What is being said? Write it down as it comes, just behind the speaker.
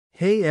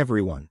Hey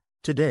everyone,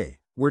 today,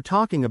 we're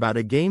talking about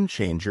a game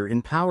changer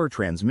in power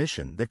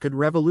transmission that could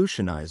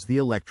revolutionize the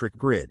electric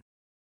grid.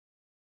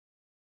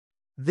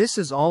 This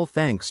is all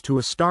thanks to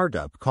a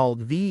startup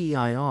called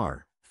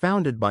VEIR,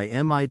 founded by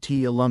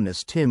MIT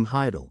alumnus Tim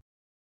Heidel.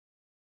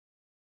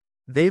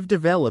 They've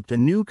developed a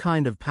new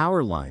kind of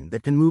power line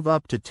that can move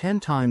up to 10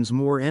 times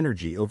more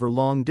energy over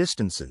long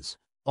distances,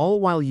 all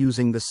while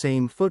using the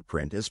same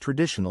footprint as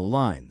traditional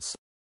lines.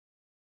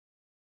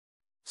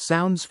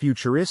 Sounds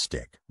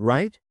futuristic,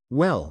 right?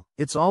 Well,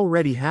 it's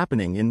already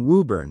happening in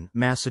Woburn,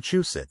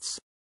 Massachusetts.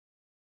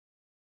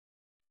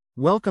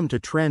 Welcome to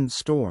Trend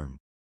Storm.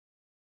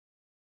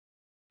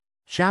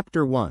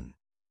 Chapter 1.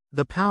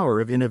 The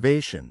Power of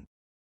Innovation.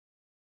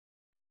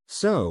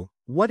 So,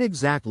 what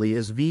exactly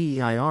is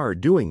VEIR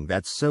doing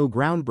that's so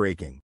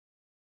groundbreaking?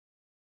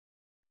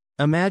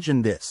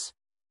 Imagine this.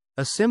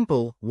 A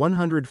simple,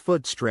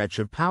 100-foot stretch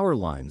of power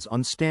lines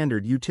on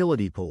standard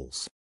utility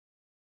poles.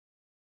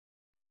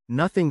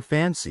 Nothing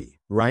fancy,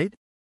 right?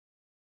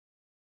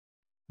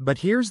 But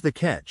here's the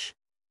catch.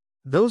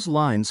 Those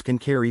lines can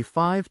carry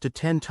 5 to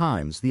 10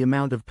 times the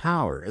amount of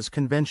power as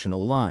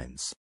conventional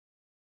lines.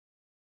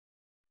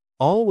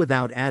 All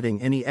without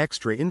adding any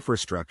extra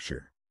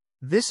infrastructure.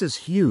 This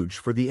is huge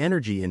for the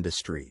energy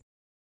industry.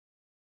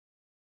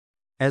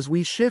 As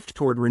we shift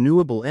toward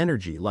renewable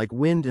energy like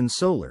wind and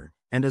solar,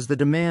 and as the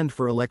demand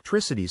for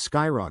electricity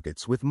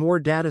skyrockets with more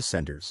data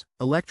centers,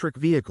 electric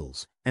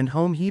vehicles, and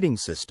home heating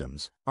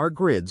systems, our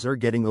grids are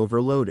getting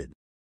overloaded.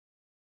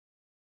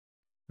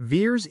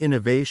 VEIR's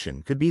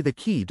innovation could be the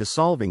key to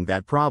solving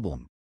that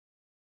problem.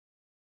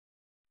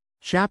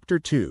 Chapter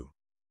 2.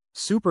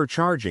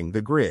 Supercharging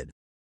the Grid.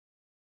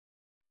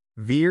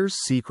 VEIR's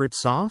secret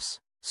sauce?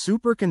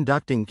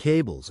 Superconducting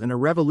cables and a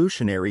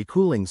revolutionary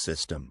cooling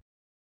system.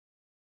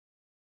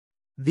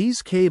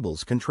 These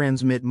cables can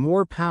transmit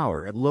more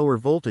power at lower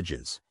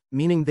voltages,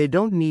 meaning they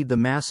don't need the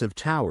massive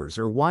towers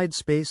or wide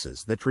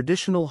spaces that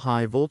traditional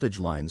high-voltage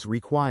lines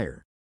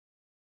require.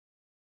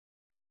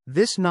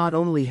 This not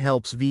only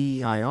helps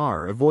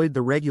VEIR avoid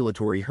the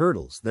regulatory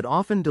hurdles that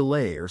often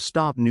delay or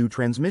stop new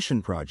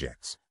transmission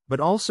projects, but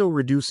also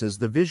reduces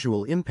the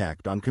visual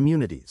impact on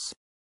communities.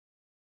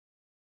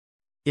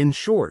 In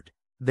short,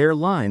 their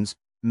lines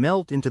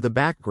melt into the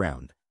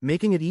background,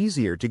 making it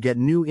easier to get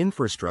new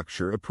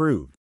infrastructure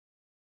approved.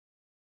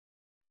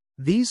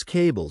 These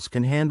cables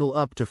can handle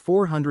up to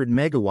 400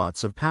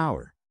 megawatts of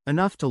power,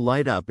 enough to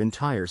light up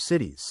entire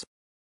cities.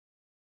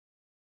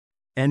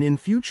 And in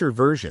future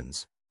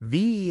versions,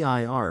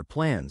 VEIR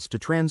plans to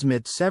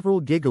transmit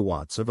several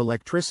gigawatts of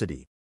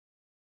electricity.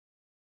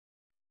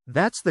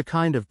 That's the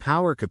kind of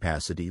power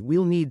capacity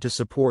we'll need to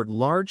support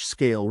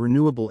large-scale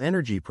renewable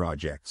energy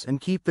projects and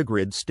keep the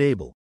grid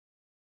stable.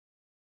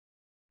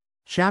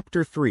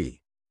 Chapter 3.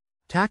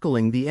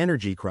 Tackling the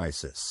Energy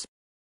Crisis.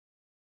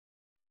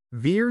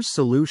 VEIR's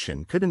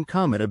solution couldn't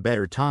come at a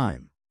better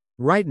time.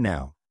 Right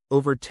now,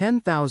 over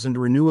 10,000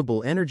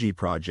 renewable energy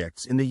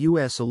projects in the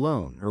U.S.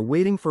 alone are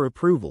waiting for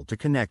approval to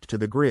connect to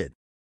the grid.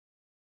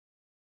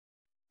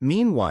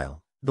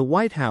 Meanwhile, the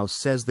White House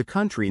says the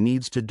country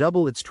needs to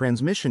double its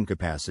transmission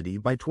capacity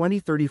by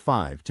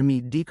 2035 to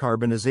meet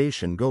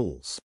decarbonization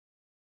goals.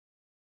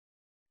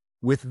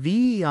 With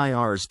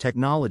VEIR's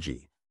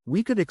technology,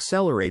 we could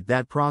accelerate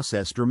that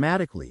process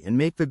dramatically and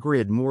make the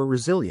grid more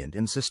resilient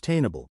and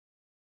sustainable.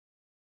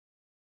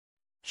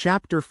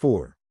 Chapter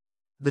 4.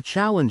 The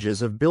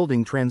Challenges of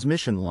Building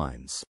Transmission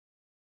Lines.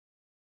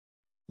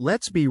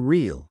 Let's be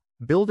real,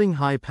 building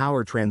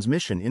high-power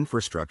transmission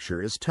infrastructure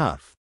is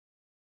tough.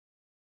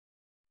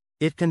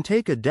 It can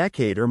take a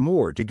decade or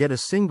more to get a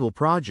single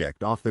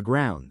project off the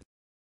ground.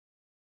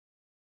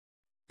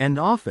 And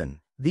often,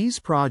 these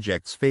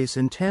projects face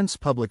intense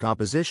public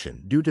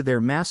opposition due to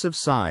their massive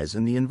size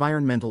and the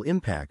environmental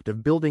impact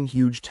of building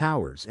huge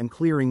towers and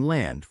clearing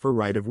land for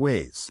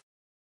right-of-ways.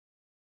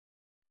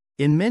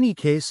 In many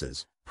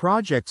cases,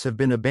 projects have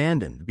been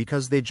abandoned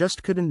because they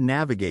just couldn't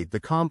navigate the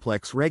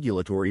complex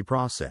regulatory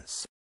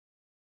process.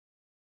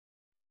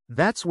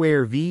 That's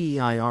where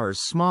VEIR's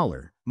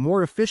smaller,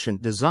 more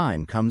efficient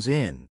design comes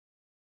in.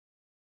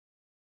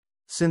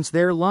 Since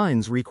their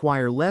lines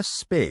require less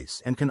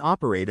space and can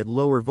operate at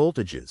lower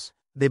voltages,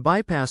 they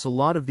bypass a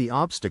lot of the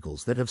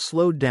obstacles that have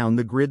slowed down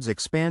the grid's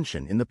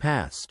expansion in the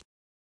past.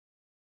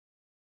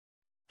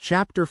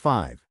 Chapter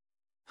 5.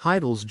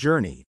 Heidel's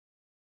Journey.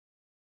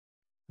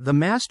 The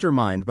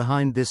mastermind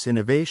behind this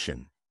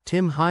innovation,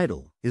 Tim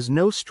Heidel, is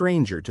no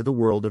stranger to the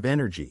world of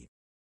energy.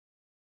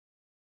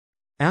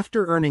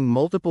 After earning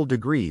multiple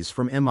degrees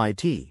from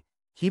MIT,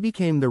 he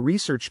became the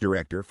research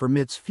director for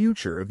MIT's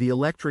Future of the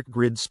Electric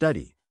Grid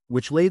study,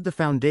 which laid the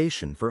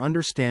foundation for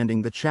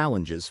understanding the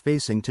challenges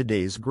facing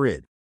today's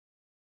grid.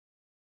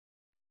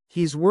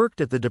 He's worked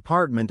at the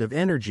Department of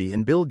Energy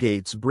and Bill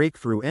Gates'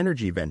 Breakthrough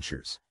Energy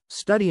Ventures,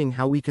 studying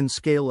how we can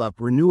scale up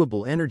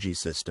renewable energy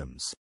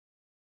systems.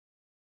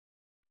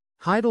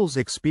 Heidel's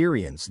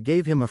experience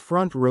gave him a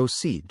front-row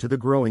seat to the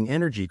growing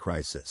energy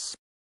crisis.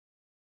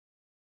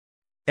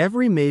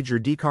 Every major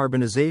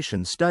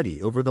decarbonization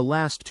study over the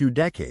last 2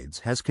 decades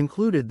has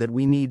concluded that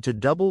we need to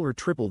double or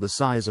triple the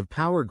size of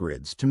power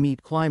grids to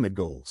meet climate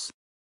goals.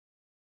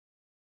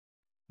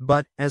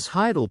 But, as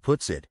Heidel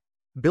puts it,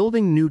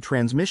 building new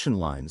transmission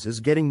lines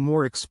is getting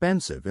more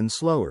expensive and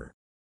slower.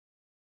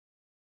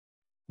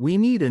 We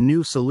need a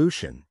new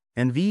solution,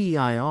 and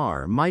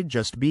VEIR might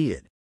just be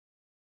it.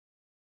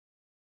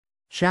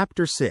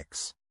 Chapter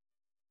 6.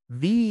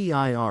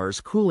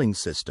 VEIR's cooling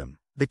system,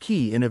 the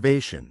key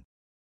innovation.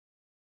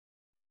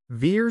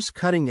 VEIR's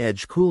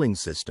cutting-edge cooling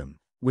system,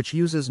 which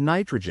uses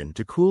nitrogen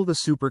to cool the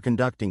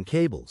superconducting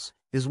cables,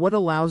 is what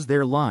allows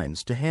their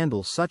lines to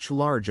handle such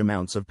large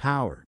amounts of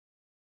power.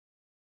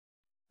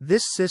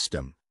 This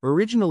system,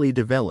 originally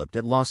developed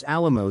at Los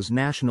Alamos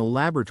National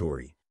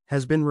Laboratory,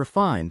 has been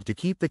refined to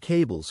keep the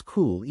cables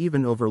cool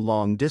even over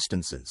long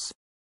distances.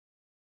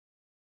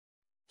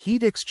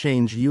 Heat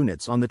exchange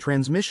units on the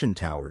transmission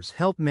towers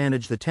help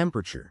manage the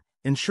temperature,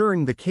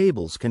 ensuring the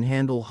cables can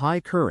handle high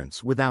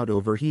currents without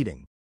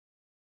overheating.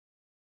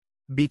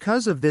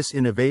 Because of this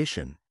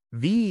innovation,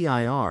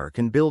 VEIR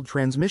can build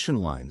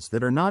transmission lines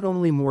that are not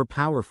only more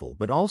powerful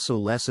but also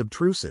less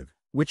obtrusive,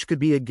 which could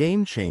be a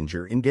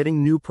game-changer in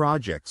getting new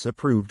projects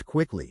approved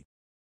quickly.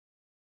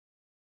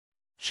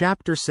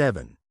 Chapter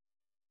 7.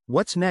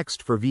 What's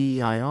next for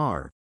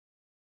VEIR?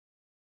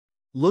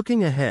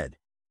 Looking ahead,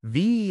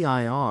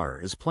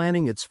 VEIR is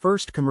planning its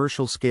first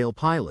commercial-scale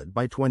pilot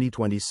by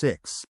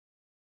 2026.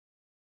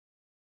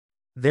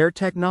 Their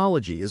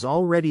technology is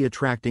already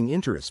attracting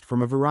interest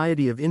from a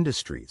variety of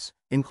industries,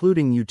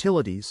 including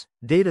utilities,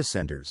 data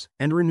centers,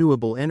 and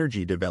renewable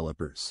energy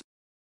developers.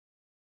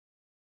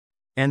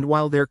 And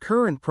while their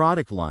current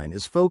product line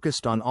is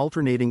focused on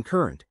alternating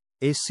current,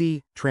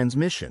 AC,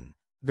 transmission,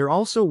 they're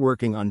also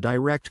working on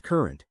direct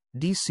current,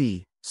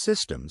 DC,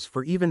 systems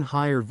for even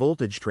higher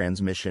voltage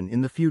transmission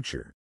in the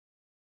future.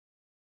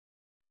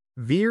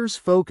 VEIR's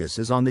focus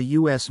is on the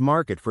US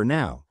market for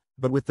now,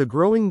 but with the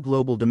growing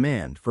global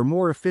demand for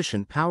more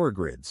efficient power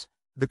grids,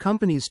 the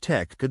company's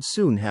tech could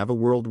soon have a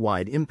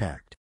worldwide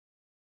impact.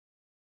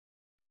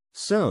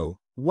 So,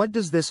 what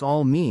does this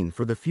all mean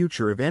for the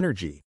future of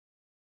energy?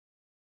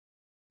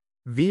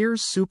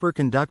 VEIR's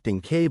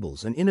superconducting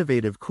cables and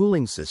innovative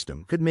cooling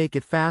system could make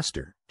it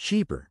faster,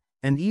 cheaper,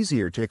 and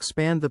easier to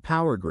expand the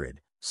power grid,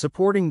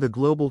 supporting the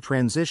global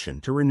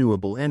transition to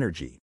renewable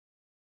energy.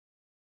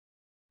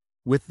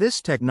 With this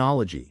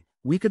technology,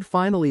 we could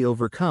finally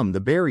overcome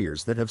the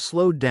barriers that have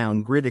slowed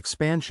down grid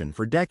expansion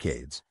for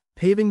decades,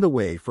 paving the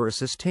way for a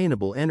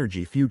sustainable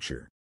energy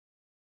future.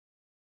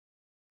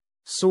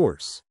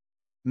 Source: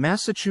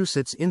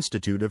 Massachusetts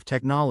Institute of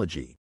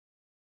Technology.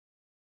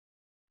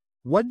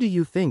 What do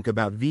you think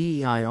about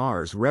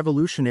VEIR's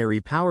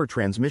revolutionary power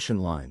transmission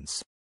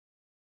lines?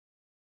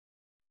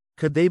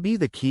 Could they be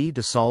the key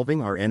to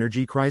solving our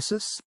energy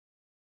crisis?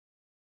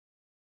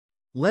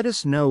 Let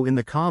us know in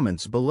the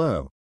comments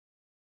below.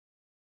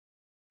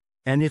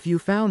 And if you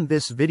found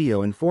this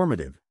video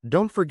informative,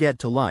 don't forget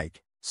to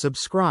like,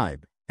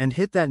 subscribe, and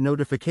hit that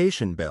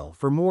notification bell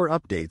for more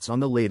updates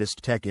on the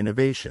latest tech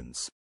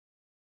innovations.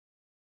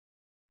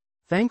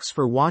 Thanks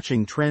for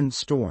watching Trend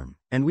Storm,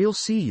 and we'll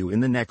see you in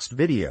the next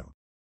video.